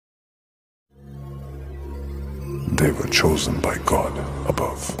they were chosen by God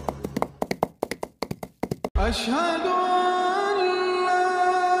above.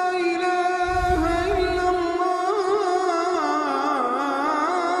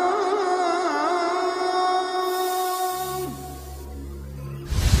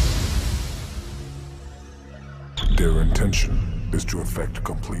 Their intention is to effect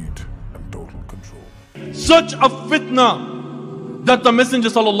complete and total control. Such a fitnah that the Messenger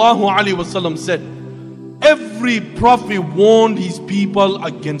sallallahu alaihi wasallam said, every prophet warned his people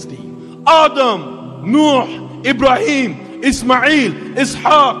against it. Adam, Nuh, Ibrahim, Ismail,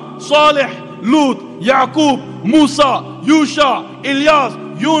 Ishaq, Salih, Lut, Yaqub, Musa, Yusha, Ilyas,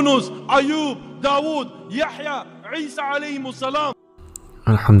 Yunus, Ayub, Dawood, Yahya, Isa alayhimus salam.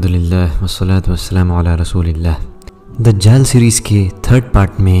 الحمدللہ والصلاة والسلام علی رسول اللہ۔ دجال series کے third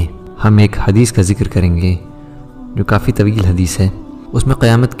part میں ہم ایک حدیث کا ذکر کریں گے جو کافی طویل حدیث ہے۔ اس میں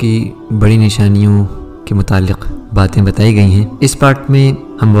قیامت کی بڑی نشانیوں کے متعلق باتیں بتائی گئی ہیں۔ اس پارٹ میں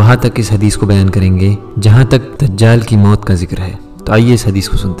ہم وہاں تک اس حدیث کو بیان کریں گے جہاں تک دجال کی موت کا ذکر ہے۔ تو آئیے اس حدیث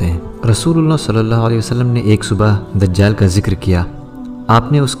کو سنتے ہیں۔ رسول اللہ صلی اللہ علیہ وسلم نے ایک صبح دجال کا ذکر کیا۔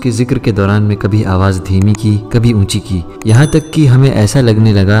 آپ نے اس کے ذکر کے دوران میں کبھی آواز دھیمی کی، کبھی اونچی کی، یہاں تک کہ ہمیں ایسا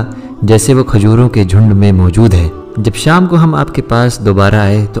لگنے لگا جیسے وہ کھجوروں کے جھنڈ میں موجود ہے۔ جب شام کو ہم آپ کے پاس دوبارہ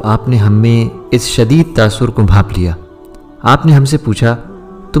آئے تو آپ نے ہمیں اس شدید تاثر کو بھانپ لیا۔ آپ نے ہم سے پوچھا،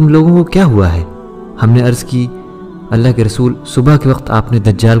 تم لوگوں کو کیا ہوا ہے؟ ہم نے عرض کی، اللہ کے رسول، صبح کے وقت آپ نے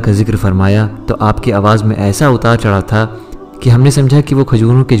دجال کا ذکر فرمایا تو آپ کی آواز میں ایسا اتار چڑھا تھا کہ ہم نے سمجھا کہ وہ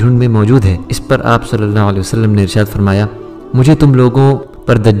کھجوروں کے جھنڈ میں موجود ہے۔ اس پر آپ صلی اللہ علیہ وسلم نے ارشاد فرمایا، مجھے تم لوگوں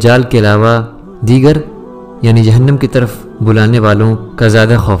پر دجال کے علاوہ دیگر یعنی جہنم کی طرف بلانے والوں کا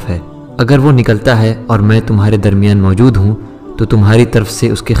زیادہ خوف ہے۔ اگر وہ نکلتا ہے اور میں تمہارے درمیان موجود ہوں تو تمہاری طرف سے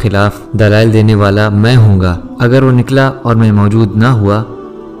اس کے خلاف دلائل دینے والا میں ہوں گا۔ اگر وہ نکلا اور میں موجود نہ ہوا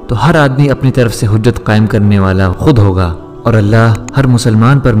تو ہر آدمی اپنی طرف سے حجت قائم کرنے والا خود ہوگا، اور اللہ ہر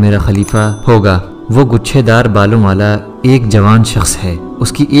مسلمان پر میرا خلیفہ ہوگا۔ وہ گچھے دار بالوں والا ایک جوان شخص ہے،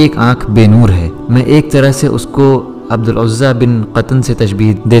 اس کی ایک آنکھ بے نور ہے۔ میں ایک طرح سے اس کو عبدالعزیٰ بن قطن سے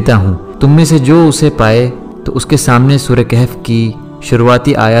تشبیہ دیتا ہوں۔ تم میں سے جو اسے پائے تو اس کے سامنے سورہ کہف کی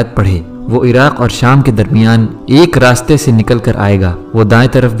شروعاتی آیات پڑھے۔ وہ عراق اور شام کے درمیان ایک راستے سے نکل کر آئے گا۔ وہ دائیں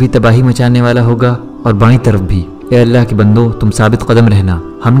طرف بھی تباہی مچانے والا ہوگا اور بائیں طرف بھی۔ اے اللہ کے بندو، تم ثابت قدم رہنا۔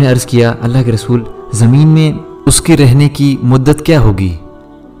 ہم نے عرض کیا، اللہ کے رسول، زمین میں اس کے رہنے کی مدت کیا ہوگی؟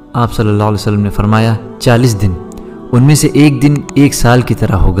 آپ صلی اللہ علیہ وسلم نے فرمایا، 40 دن۔ ان میں سے ایک دن ایک سال کی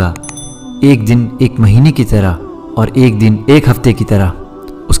طرح ہوگا، ایک دن ایک مہینے کی طرح، اور ایک دن ایک ہفتے کی طرح۔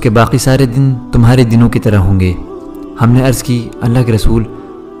 اس کے باقی سارے دن تمہارے دنوں کی طرح ہوں گے۔ ہم نے عرض کی، اللہ کے رسول،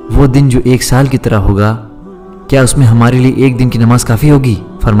 وہ دن جو ایک سال کی طرح ہوگا، کیا اس میں ہمارے لیے ایک دن کی نماز کافی ہوگی؟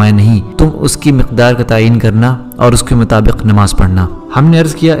 فرمایا، نہیں، تم اس کی مقدار کا تعین کرنا اور اس کے مطابق نماز پڑھنا۔ ہم نے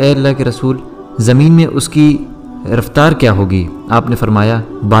عرض کیا، اے اللہ کے رسول، زمین میں اس کی رفتار کیا ہوگی؟ آپ نے فرمایا،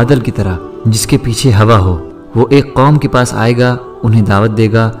 بادل کی طرح جس کے پیچھے ہوا ہو۔ وہ ایک قوم کے پاس آئے گا، انہیں دعوت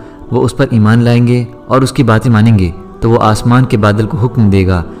دے گا، وہ اس پر ایمان لائیں گے اور اس کی باتیں مانیں گے تو وہ آسمان کے بادل کو حکم دے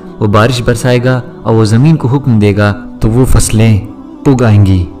گا، وہ بارش برسائے گا، اور وہ زمین کو حکم دے گا تو وہ فصلیں اگ آئیں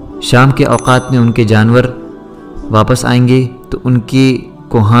گی۔ شام کے اوقات میں ان کے جانور واپس آئیں گے تو ان کے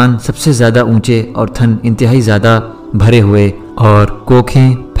کوہان سب سے زیادہ اونچے اور تھن انتہائی زیادہ بھرے ہوئے اور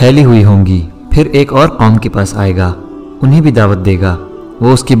کوکھیں پھیلی ہوئی ہوں گی۔ پھر ایک اور قوم کے پاس آئے گا، انہیں بھی دعوت دے گا،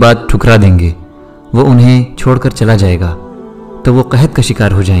 وہ اس کی بات ٹھکرا دیں گے، وہ انہیں چھوڑ کر چلا جائے گا تو وہ قحط کا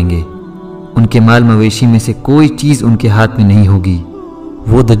شکار ہو جائیں گے، ان کے مال مویشی میں سے کوئی چیز ان کے ہاتھ میں نہیں ہوگی۔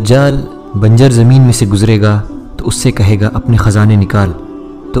 وہ دجال بنجر زمین میں سے گزرے گا تو اس سے کہے گا، اپنے خزانے نکال،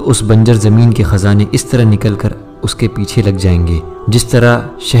 تو اس بنجر زمین کے خزانے اس طرح نکل کر اس کے پیچھے لگ جائیں گے جس طرح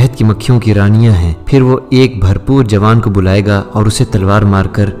شہد کی مکھیوں کی رانیاں ہیں۔ پھر وہ ایک بھرپور جوان کو بلائے گا اور اسے تلوار مار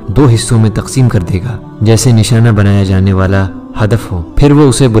کر 2 حصوں میں تقسیم کر دے گا جیسے نشانہ بنایا جانے والا ہدف ہو۔ پھر وہ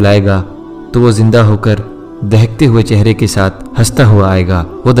اسے بلائے گا تو وہ زندہ ہو کر دہکتے ہوئے چہرے کے ساتھ ہنستا ہوا آئے گا۔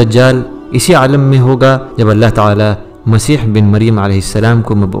 وہ دجال اسی عالم میں ہوگا جب اللہ تعالی مسیح بن مریم علیہ السلام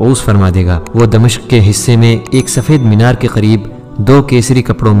کو مبعوث فرما دے گا۔ وہ دمشق کے حصے میں ایک سفید مینار کے قریب 2 کیسری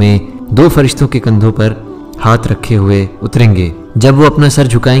کپڑوں میں 2 فرشتوں کے کندھوں پر ہاتھ رکھے ہوئے اتریں گے۔ جب وہ اپنا سر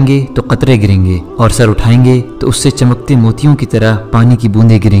جھکائیں گے تو قطرے گریں گے، اور سر اٹھائیں گے تو اس سے چمکتے موتیوں کی طرح پانی کی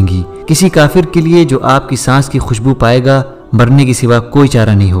بوندیں گریں گی۔ کسی کافر کے لیے جو آپ کی سانس کی خوشبو پائے گا، مرنے کے سوا کوئی چارہ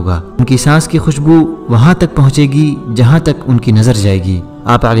نہیں ہوگا۔ ان کی سانس کی خوشبو وہاں تک پہنچے گی جہاں تک ان کی نظر جائے گی۔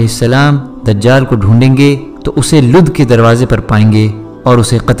 آپ علیہ السلام دجال کو ڈھونڈیں گے تو اسے لد کے دروازے پر پائیں گے اور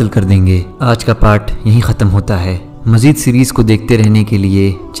اسے قتل کر دیں گے۔ آج کا پارٹ یہیں ختم ہوتا ہے۔ مزید سیریز کو دیکھتے رہنے کے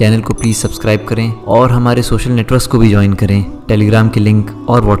لیے چینل کو پلیز سبسکرائب کریں اور ہمارے سوشل نیٹ ورکس کو بھی جوائن کریں۔ ٹیلی گرام کی لنک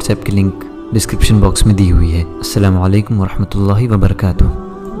اور واٹس ایپ کی لنک ڈسکرپشن باکس میں دی ہوئی ہے۔ السلام علیکم ورحمۃ اللہ وبرکاتہ۔